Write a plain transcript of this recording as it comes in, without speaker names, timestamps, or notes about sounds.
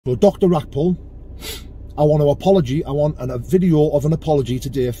So Dr. Rackpull, I want a video of an apology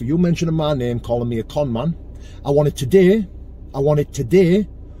today for you mentioning my name, calling me a con man. I want it today,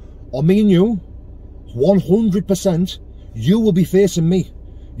 or me and you, 100%, you will be facing me.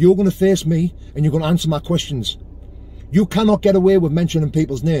 You're going to face me and you're going to answer my questions. You cannot get away with mentioning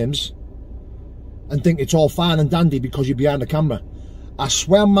people's names and think it's all fine and dandy because you're behind the camera. I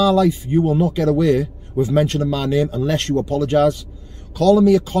swear on my life you will not get away with mentioning my name unless you apologise. Calling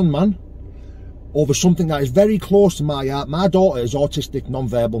me a con man over something that is very close to my heart. My daughter is autistic,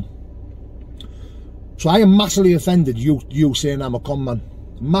 non-verbal. So I am massively offended you saying I'm a con man.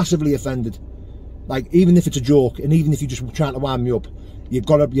 Massively offended. Like, even if it's a joke, and even if you're just trying to wind me up, you've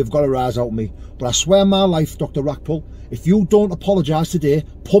got to rise out at me. But I swear on my life, Dr. Rackpull, if you don't apologise today,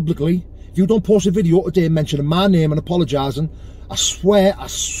 publicly, if you don't post a video today mentioning my name and apologising, I swear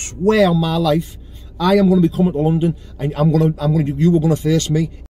on my life, I am going to be coming to London, and you are going to face me.